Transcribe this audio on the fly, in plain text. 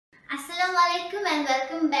Assalamualaikum and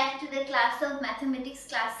welcome back to the class of Mathematics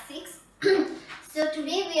class 6. So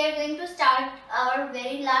today we are going to start our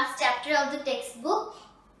very last chapter of the textbook,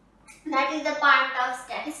 that is the part of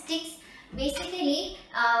statistics. Basically,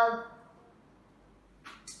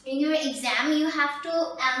 in your exam you have to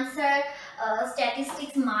answer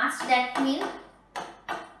statistics must. That means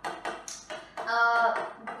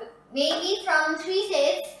maybe from 3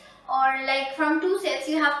 sets or like from 2 sets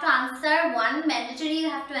you have to answer one. Mandatory you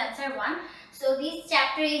have to answer one. So this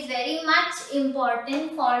chapter is very much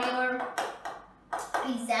important for your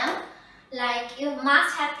exam, like you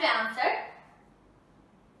must have to answer.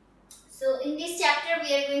 So in this chapter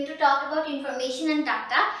we are going to talk about information and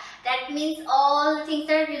data. That means all the things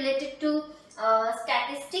that are related to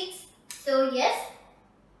statistics. So yes,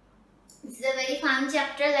 this is a very fun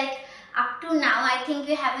chapter. Like up to now I think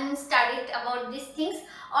we haven't studied about these things,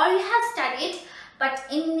 or you have studied, but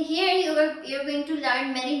in here you're going to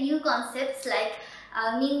learn many new concepts like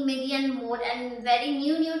mean, median, mode, and very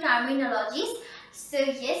new terminologies. So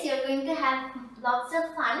yes, you're going to have lots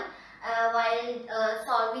of fun while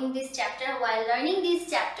solving this chapter, while learning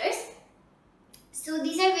these chapters. So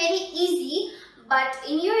these are very easy, but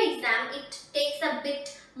in your exam it takes a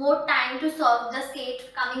bit more time to solve the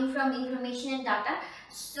set coming from information and data.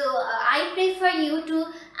 So I prefer you to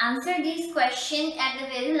answer these questions at the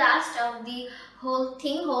very last of the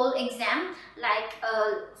whole exam. Like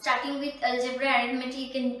starting with algebra, arithmetic, you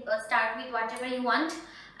can start with whatever you want.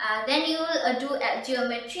 Then you will do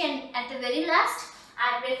geometry, and at the very last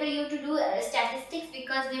I prefer you to do statistics,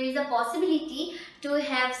 because there is a possibility to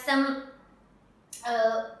have some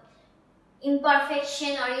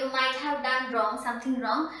imperfection, or you might have done something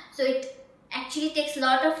wrong. So it actually takes a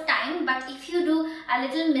lot of time, but if you do a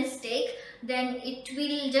little mistake, then it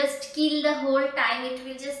will just kill the whole time. It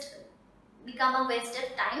will just become a waste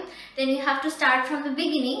of time. Then you have to start from the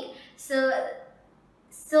beginning. So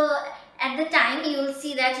at the time you will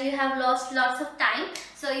see that you have lost lots of time.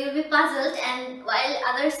 So you will be puzzled, and while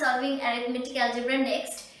others solving arithmetic, algebra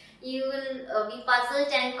next, you will be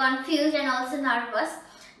puzzled and confused and also nervous.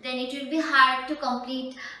 Then it will be hard to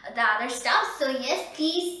complete the other stuff. So yes,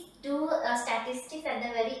 please do statistics at the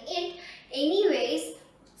very end. Anyways,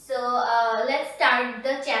 so let's start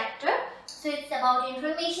the chapter. So it's about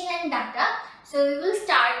information and data. So we will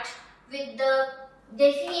start with the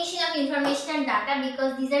definition of information and data,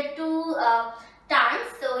 because these are two terms.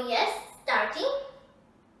 So yes, starting.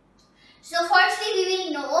 So firstly we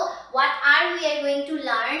will know what we are going to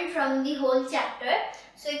learn from the whole chapter.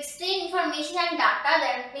 So explain information and data,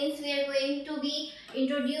 that means we are going to be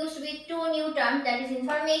introduced with two new terms, that is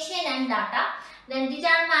information and data. Then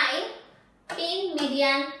determine mean,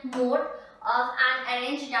 median, mode of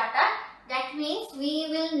unarranged data. That means we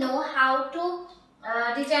will know how to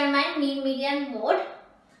determine mean, median, mode.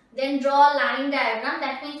 Then draw line diagram.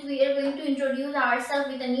 That means we are going to introduce ourselves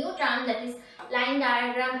with a new term, that is line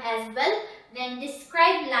diagram as well. Then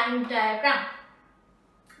describe line diagram.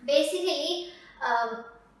 Basically,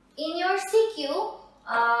 in your CQ, you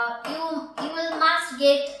will must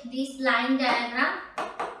get this line diagram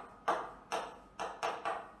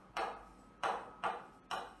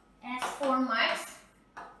as 4 marks,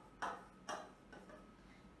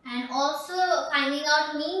 and also finding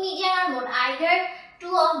out mean, median, or mode, either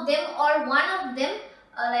two of them or one of them.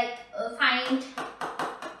 Find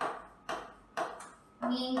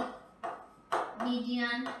mean,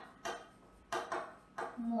 median,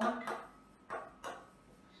 mode.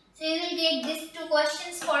 So you will get these two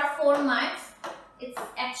questions for 4 marks. It's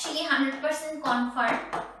actually 100%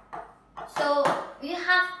 confirmed. So you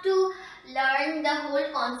have to learn the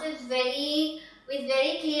whole concept with very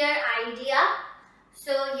clear idea.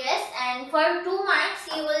 So yes, and for 2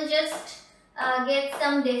 marks you will just get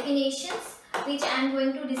some definitions, which I am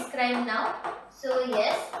going to describe now. So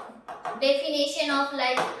yes, definition of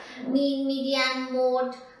like mean, median,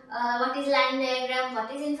 mode, what is line diagram,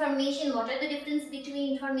 what is information, what are the difference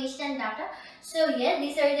between information and data. So yeah,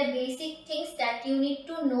 these are the basic things that you need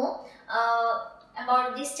to know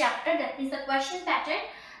about this chapter. That is the question pattern,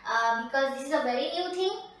 because this is a very new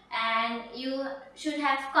thing and you should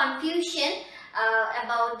have confusion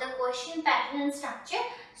about the question pattern and structure.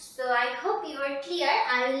 So I hope you are clear.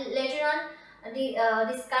 I will later on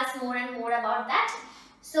discuss more and more about that.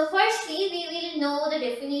 So firstly we will know the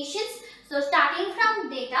definitions. So starting from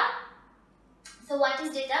data. So what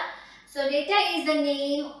is data? So data is the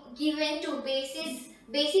name given to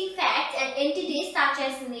basic facts and entities such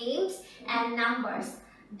as names and numbers.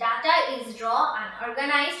 Data is raw and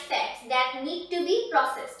organized facts that need to be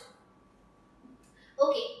processed.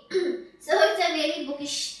 Okay, so it's a very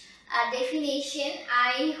bookish definition.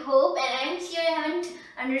 I hope and I am sure you haven't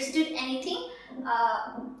understood anything,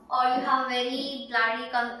 or you have very blurry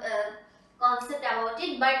concept about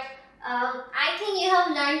it, but I think you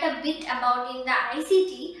have learned a bit about in the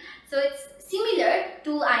ICT. So it's similar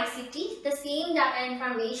to ICT, the same data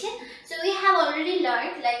information. So we have already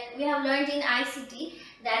learned, like we have learned in ICT,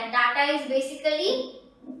 that data is basically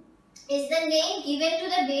is the name given to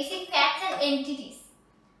the basic facts and entities.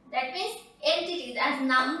 That means entities as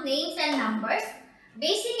names and numbers.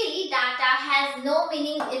 Basically data has no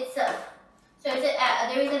meaning itself. So it's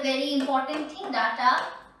there is a very important thing, data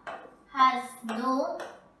has no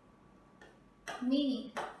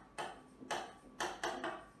meaning.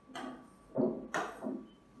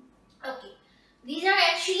 Okay, these are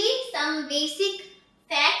actually some basic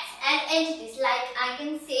facts and entities. Like I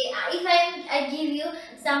can say, if I give you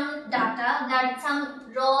some data, that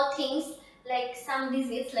some raw things, like some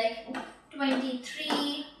digits like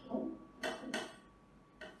 23,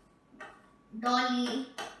 dolly,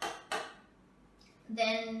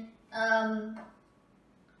 then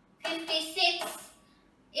 56.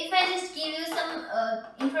 If I just give you some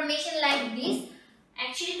information like this,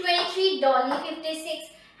 actually 23, dolly, 56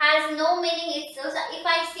 has no meaning itself. So if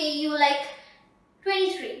I say you like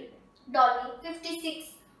 23, dolly,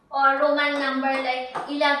 56, or Roman number like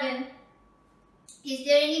 11, is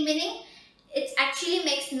there any meaning? It actually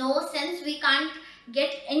makes no sense. We can't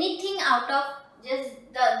get anything out of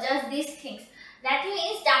just these things. That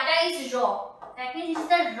means data is raw. That means it's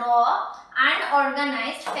the raw,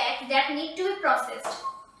 unorganized facts that need to be processed.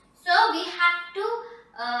 So we have to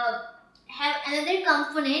have another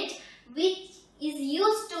component which is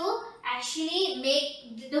used to actually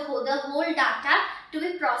make the whole data to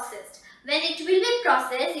be processed. When it will be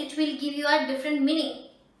processed, it will give you a different meaning.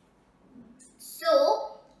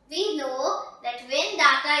 So we know that when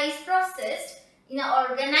data is processed in an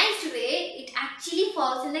organized way, it actually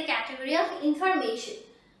falls in the category of information.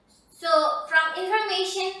 So from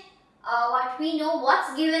information, what we know,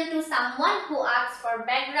 what's given to someone who asks for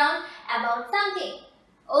background about something.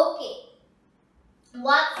 Okay,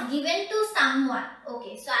 what's given to someone.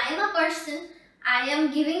 Okay, so I am a person, I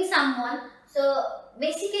am giving someone. So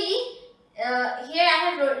basically here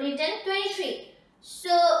I have written 23. So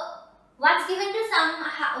what's given to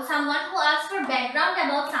someone who asks for background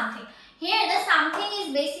about something. Here the something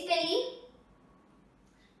is basically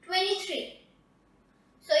 23.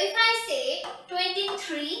 So if I say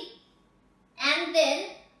 23 and then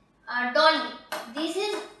dolly, this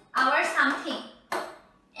is our something.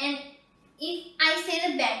 And if I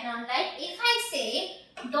say the background, like if I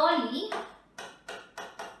say dolly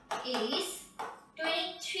is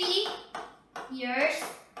 23 years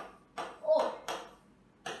old.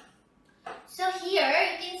 So here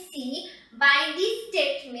you can see by this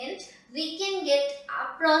statement we can get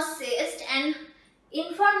a processed and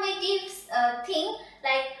informative thing,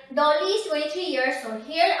 like dolly is 23 years old.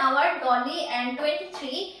 Here our dolly and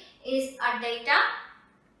 23 is a data,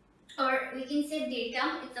 or we can say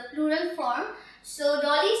datum, it's a plural form. So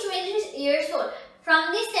dolly is 23 years old.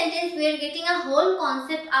 From this sentence we are getting a whole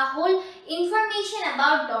concept, a whole information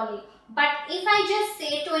about dolly. But if I just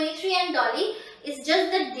say 23 and dolly, it's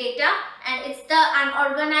just the data and it's the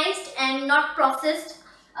unorganized and not processed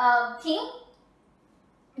thing.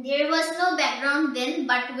 There was no background then,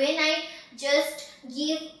 but when I just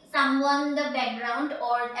give someone the background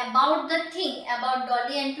or about the thing, about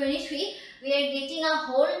dolly and 23, we are getting a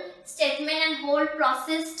whole statement and whole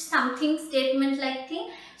processed something statement like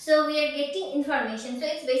thing. So we are getting information. So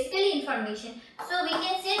it's basically information. So we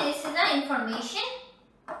can say this is the information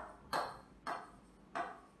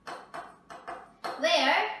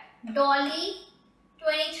where dolly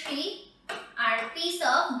 23 are piece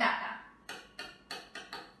of data.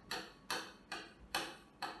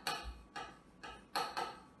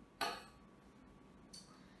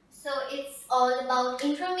 So it's all about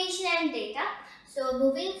information and data. So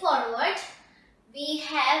moving forward, we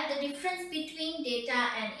have the difference between data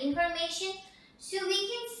and information. So we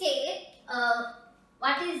can say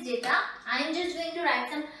what is data. I am just going to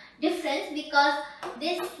write some difference because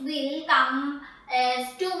this will come as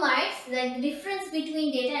 2 marks, like the difference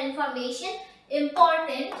between data and information,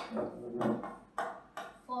 important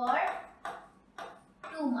for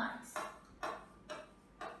 2 marks.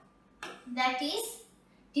 That is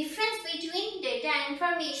difference between data and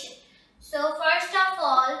information. So first of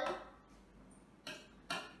all,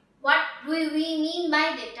 what do we mean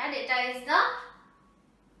by data? Data is the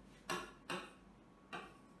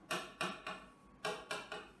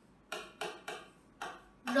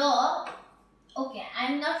raw. Okay, I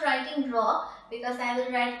am not writing raw because I will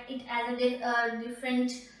write it as a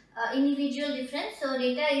different individual difference. So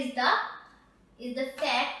data is the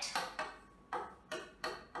fact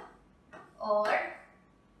or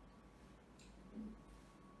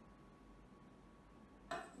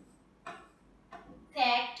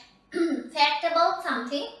fact about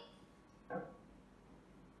something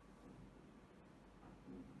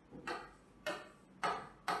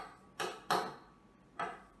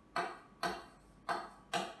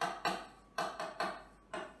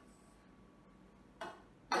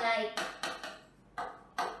like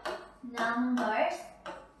numbers,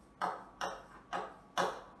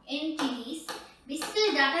 entities.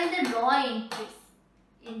 Basically data is the raw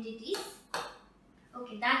entities.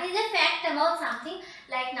 Okay, that is a fact about something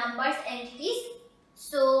like numbers, entities.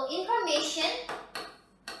 So information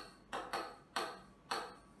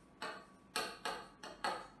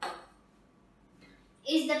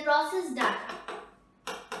is the process data.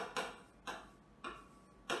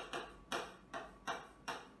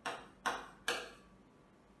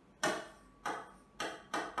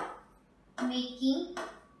 Making,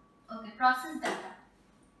 okay, process data.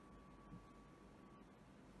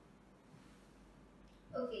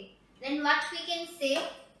 Okay, then what we can say,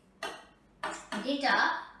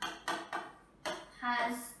 data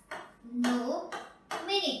has no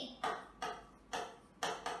meaning,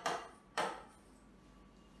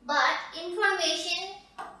 but information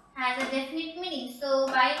has a definite meaning. So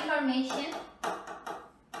by information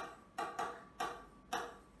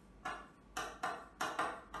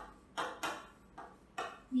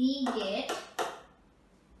we get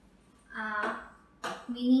a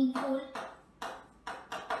meaningful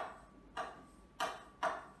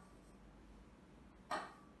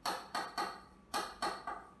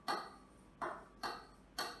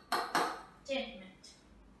statement.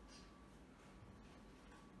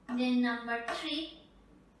 Then number 3,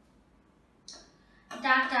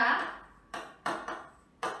 data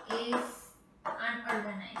is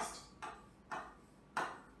unorganized.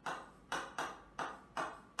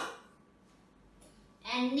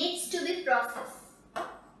 And needs to be processed.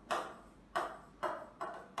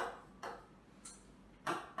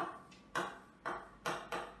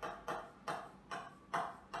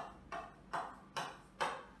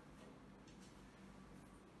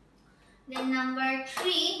 Then number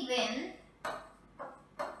 3, when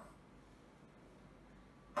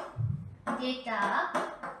data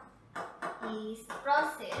is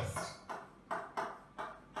processed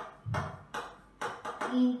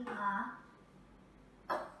in a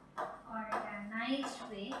organized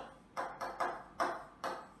way,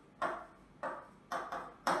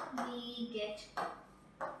 we get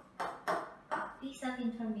a piece of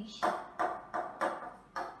information.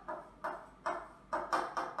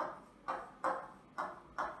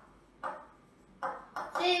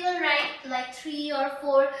 So you will write like 3 or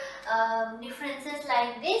 4 differences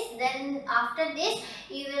like this. Then after this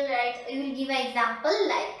you will give an example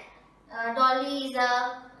like Dolly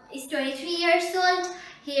is 23 years old.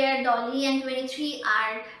 Here Dolly and 23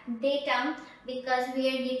 are datum because we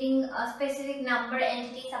are getting a specific number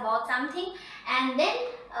entities about something, and then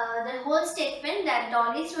the whole statement that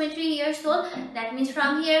Dolly is 23 years old. That means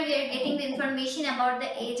from here we are getting the information about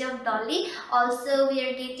the age of Dolly. Also we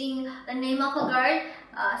are getting the name of a girl.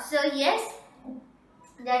 So yes,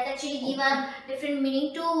 that actually give a different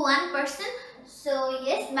meaning to one person. So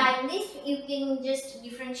yes, by this you can just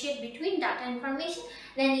differentiate between data and information.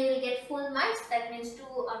 Then you will get full marks. That means 2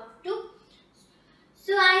 out of 2.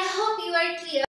 So I hope you are clear.